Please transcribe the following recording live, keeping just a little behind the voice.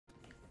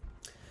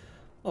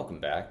Welcome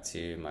back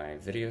to my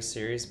video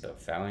series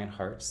about Valiant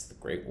Hearts, The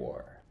Great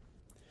War.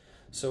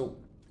 So,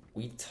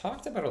 we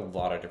talked about a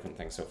lot of different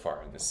things so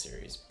far in this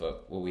series,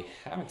 but what we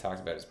haven't talked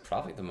about is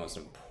probably the most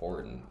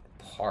important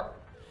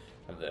part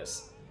of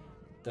this.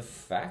 The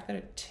fact that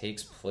it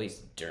takes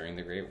place during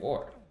the Great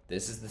War.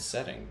 This is the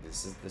setting,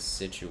 this is the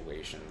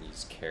situation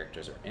these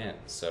characters are in.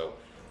 So,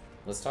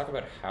 let's talk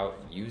about how it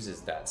uses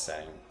that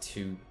setting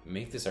to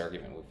make this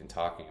argument we've been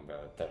talking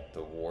about, that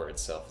the war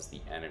itself is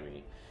the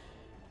enemy,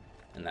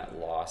 and that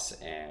loss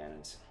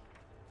and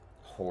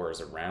horrors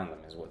around them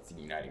is what the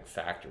uniting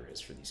factor is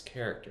for these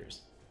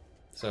characters.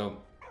 So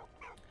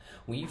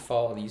we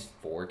follow these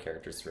four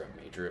characters throughout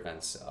major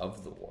events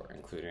of the war,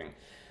 including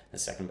the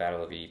Second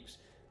Battle of Ypres,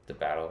 the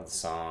Battle of the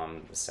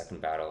Somme, the Second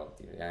Battle of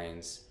the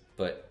Alliance.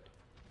 But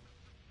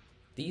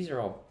these are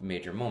all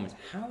major moments.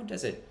 How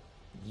does it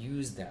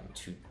use them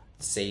to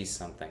say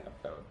something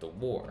about the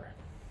war?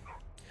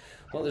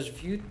 Well, there's a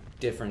few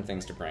different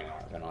things to bring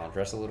up, and I'll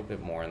address a little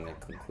bit more in the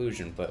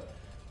conclusion, but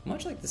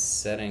much like the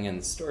setting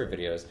and the story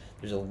videos,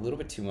 there's a little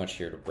bit too much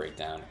here to break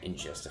down in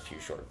just a few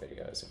short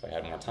videos. If I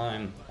had more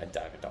time, I'd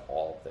dive into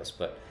all of this,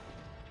 but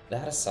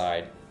that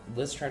aside,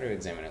 let's try to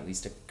examine at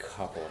least a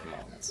couple of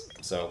moments.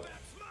 So,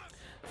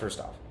 first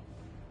off,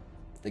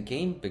 the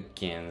game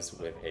begins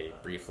with a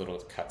brief little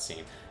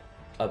cutscene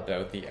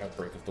about the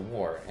outbreak of the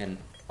war, and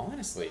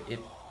honestly,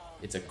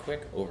 it's a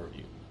quick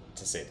overview,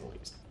 to say the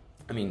least.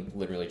 I mean,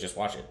 literally just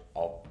watch it.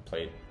 I'll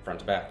play it front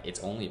to back. It's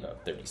only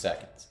about 30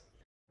 seconds.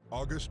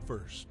 August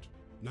 1st,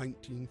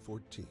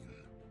 1914.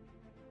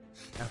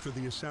 After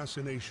the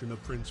assassination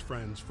of Prince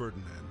Franz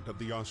Ferdinand of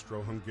the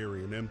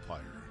Austro-Hungarian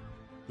Empire,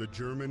 the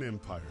German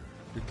Empire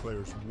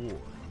declares war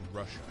on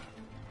Russia.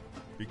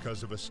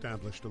 Because of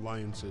established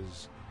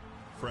alliances,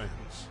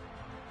 France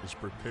is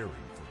preparing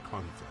for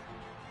conflict.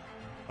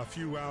 A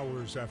few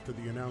hours after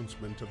the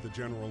announcement of the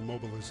general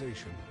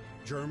mobilization,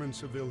 German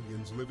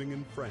civilians living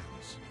in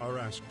France are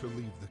asked to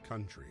leave the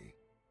country.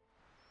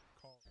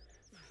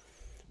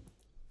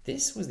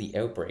 This was the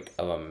outbreak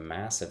of a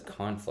massive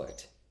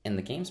conflict, and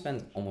the game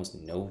spends almost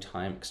no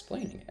time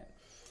explaining it.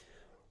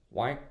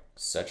 Why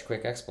such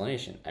quick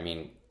explanation? I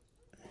mean,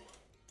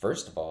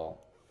 first of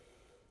all,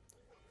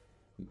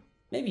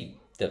 maybe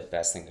the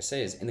best thing to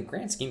say is, in the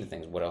grand scheme of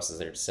things, what else is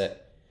there to say?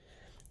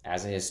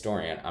 As a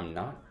historian, I'm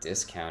not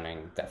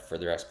discounting that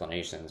further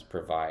explanations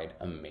provide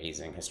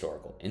amazing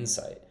historical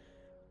insight.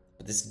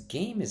 But this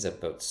game is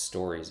about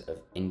stories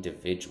of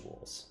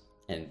individuals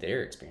and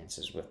their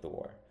experiences with the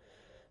war.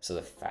 So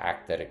the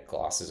fact that it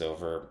glosses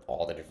over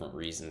all the different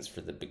reasons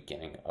for the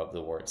beginning of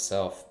the war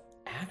itself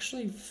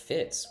actually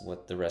fits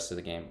what the rest of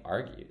the game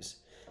argues.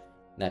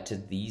 That to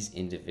these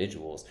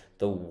individuals,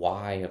 the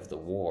why of the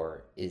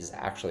war is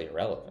actually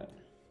irrelevant.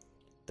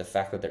 The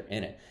fact that they're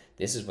in it,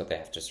 this is what they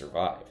have to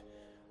survive.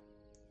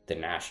 The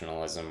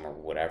nationalism or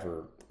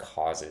whatever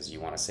causes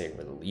you want to say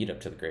were the lead up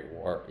to the Great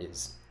War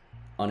is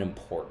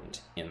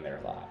unimportant in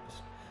their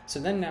lives. So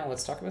then now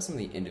let's talk about some of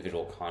the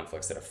individual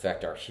conflicts that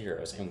affect our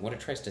heroes and what it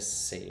tries to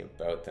say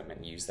about them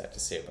and use that to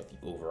say about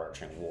the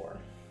overarching war.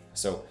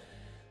 So,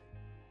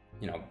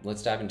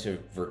 let's dive into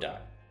Verdun.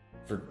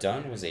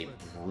 Verdun was a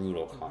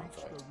brutal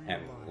conflict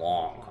and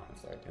long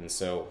conflict, and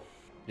so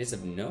it is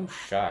of no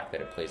shock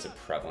that it plays a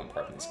prevalent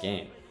part in this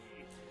game.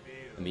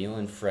 Emil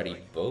and Freddy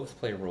both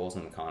play roles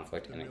in the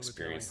conflict and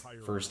experience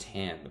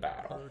firsthand the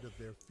battle.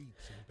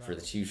 For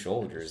the two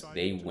soldiers,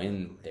 they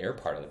win their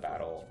part of the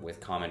battle with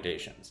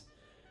commendations.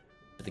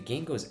 But the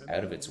game goes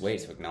out of its way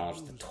to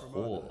acknowledge the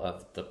toll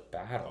of the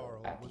battle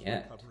at the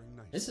end.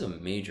 This is a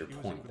major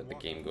point that the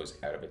game goes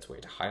out of its way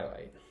to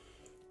highlight.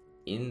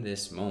 In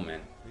this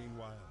moment,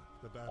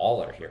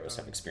 all our heroes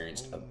have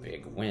experienced a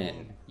big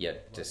win,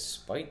 yet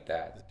despite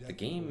that, the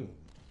game,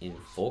 in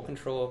full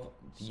control of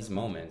these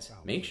moments,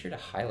 makes sure to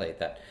highlight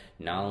that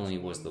not only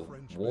was the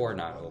war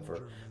not over,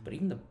 but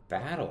even the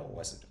battle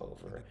wasn't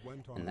over,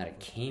 and that it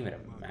came at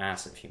a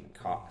massive human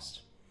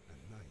cost.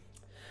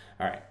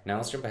 Alright, now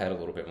let's jump ahead a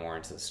little bit more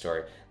into the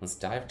story. Let's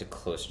dive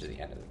closer to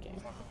the end of the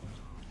game.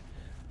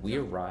 We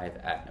arrive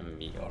at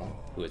Emil,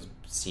 who has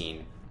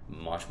seen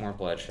much more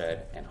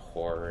bloodshed and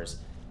horrors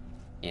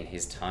in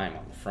his time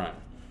on the front.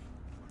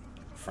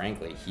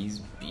 Frankly, he's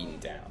beaten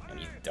down and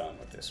he's done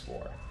with this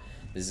war.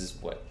 This is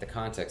what the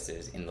context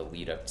is in the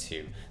lead up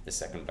to the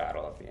Second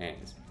Battle of the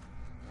Alliance.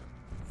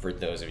 For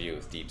those of you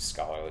with deep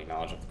scholarly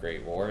knowledge of the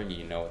Great War,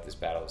 you know what this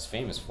battle is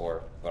famous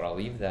for, but I'll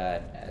leave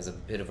that as a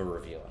bit of a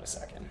reveal in a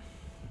second.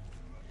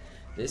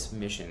 This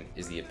mission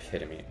is the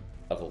epitome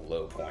of a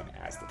low point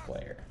as the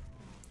player.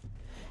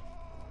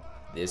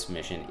 This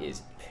mission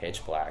is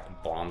pitch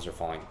black, bombs are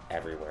falling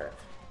everywhere,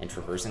 and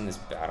traversing this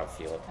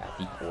battlefield at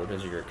the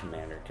orders of your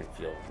commander can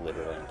feel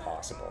literally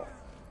impossible.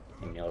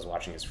 Emil is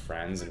watching his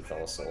friends and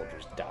fellow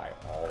soldiers die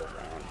all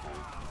around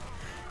him.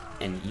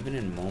 And even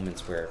in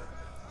moments where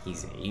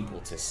he's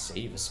able to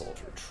save a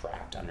soldier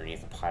trapped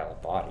underneath a pile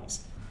of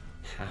bodies,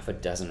 half a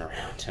dozen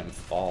around him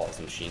fall as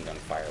machine gun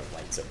fire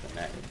lights up the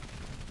night.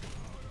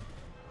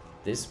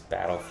 This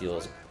battle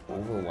feels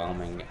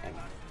overwhelming and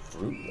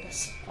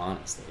fruitless,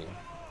 honestly.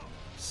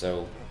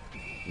 So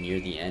near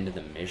the end of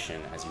the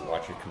mission, as you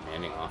watch your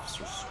commanding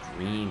officer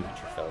scream at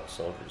your fellow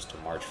soldiers to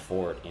march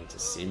forward into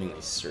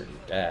seemingly certain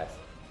death,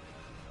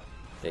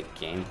 the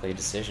gameplay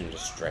decision to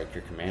strike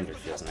your commander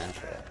feels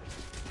natural.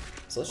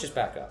 So let's just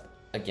back up.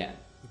 Again,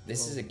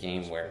 this is a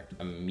game where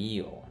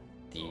Emile,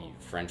 the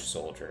French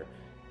soldier,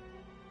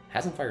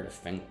 hasn't fired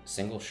a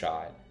single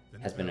shot,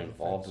 has been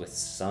involved with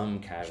some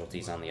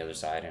casualties on the other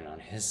side and on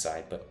his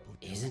side, but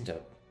isn't a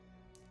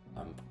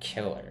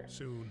killer.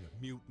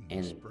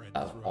 And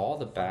of all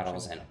the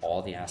battles and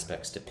all the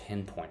aspects to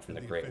pinpoint from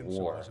the Great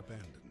War,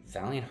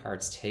 Valiant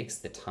Hearts takes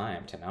the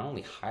time to not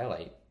only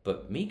highlight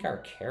but make our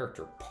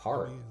character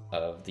part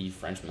of the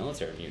French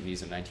military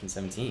mutinies of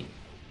 1917.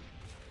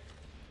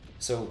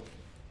 So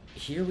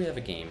here we have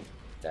a game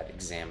that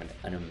examined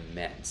an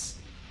immense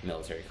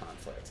military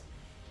conflict.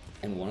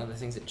 And one of the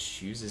things it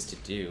chooses to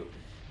do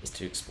is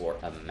to explore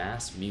a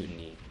mass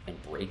mutiny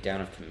and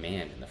breakdown of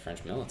command in the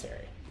French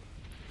military.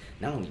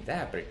 Not only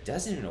that, but it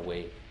does it in a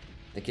way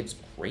that gives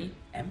great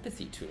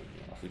empathy to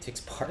Emile, who takes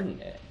part in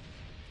it.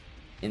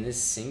 In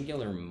this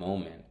singular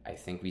moment, I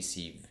think we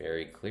see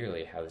very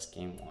clearly how this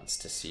game wants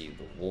to see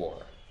the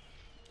war.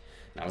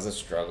 Not as a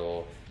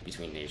struggle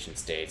between nation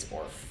states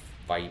or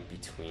a fight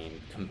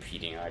between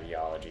competing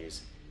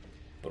ideologies,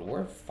 but a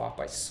war fought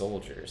by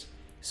soldiers,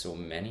 so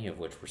many of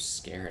which were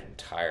scared and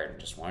tired and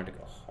just wanted to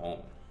go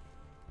home.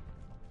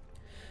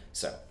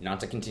 So, not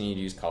to continue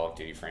to use Call of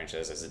Duty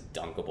franchise as a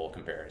dunkable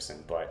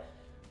comparison, but,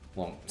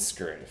 well,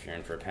 screw it. If you're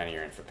in for a penny,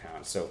 you're in for a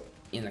pound. So,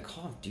 in the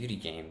Call of Duty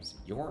games,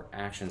 your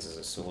actions as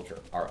a soldier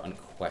are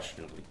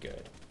unquestionably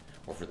good,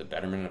 or for the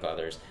betterment of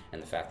others,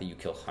 and the fact that you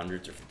kill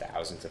hundreds or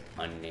thousands of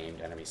unnamed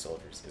enemy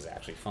soldiers is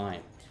actually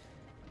fine.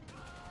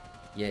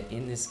 Yet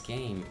in this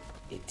game,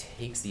 it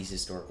takes these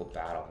historical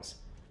battles,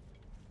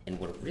 and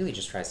what it really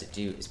just tries to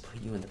do is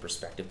put you in the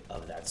perspective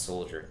of that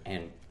soldier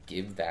and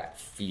give that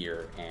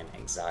fear and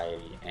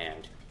anxiety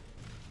and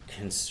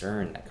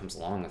concern that comes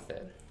along with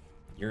it.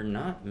 You're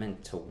not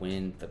meant to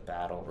win the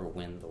battle or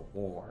win the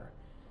war.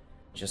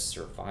 Just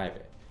survive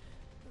it.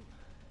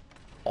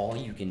 All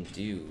you can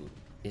do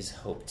is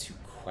hope to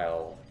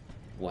quell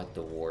what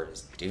the war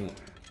is doing.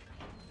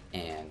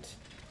 And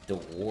the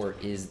war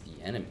is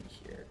the enemy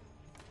here.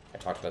 I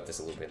talked about this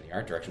a little bit in the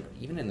art direction,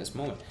 but even in this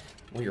moment,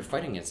 what you're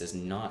fighting against is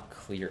not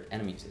clear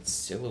enemies. It's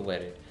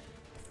silhouetted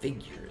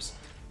figures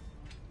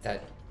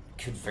that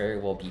could very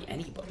well be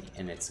anybody.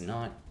 And it's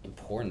not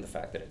important the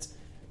fact that it's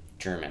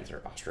Germans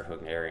or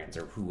Austro-Hungarians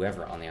or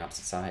whoever on the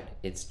opposite side.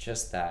 It's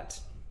just that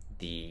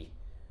the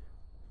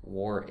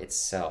war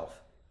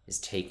itself is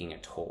taking a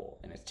toll,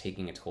 and it's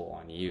taking a toll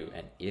on you,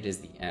 and it is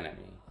the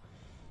enemy.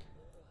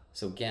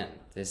 So again,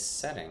 this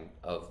setting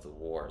of the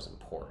war is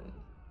important,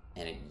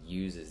 and it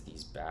uses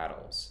these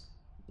battles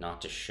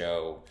not to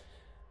show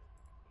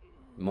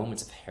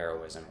moments of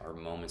heroism or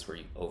moments where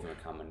you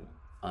overcome an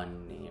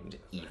unnamed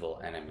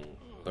evil enemy,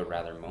 but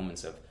rather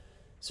moments of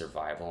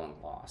survival and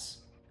loss.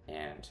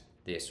 And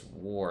this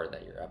war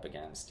that you're up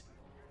against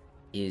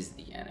is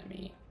the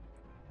enemy.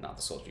 Not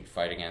the soldier you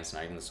fight against,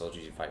 not even the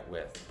soldiers you fight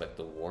with, but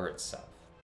the war itself.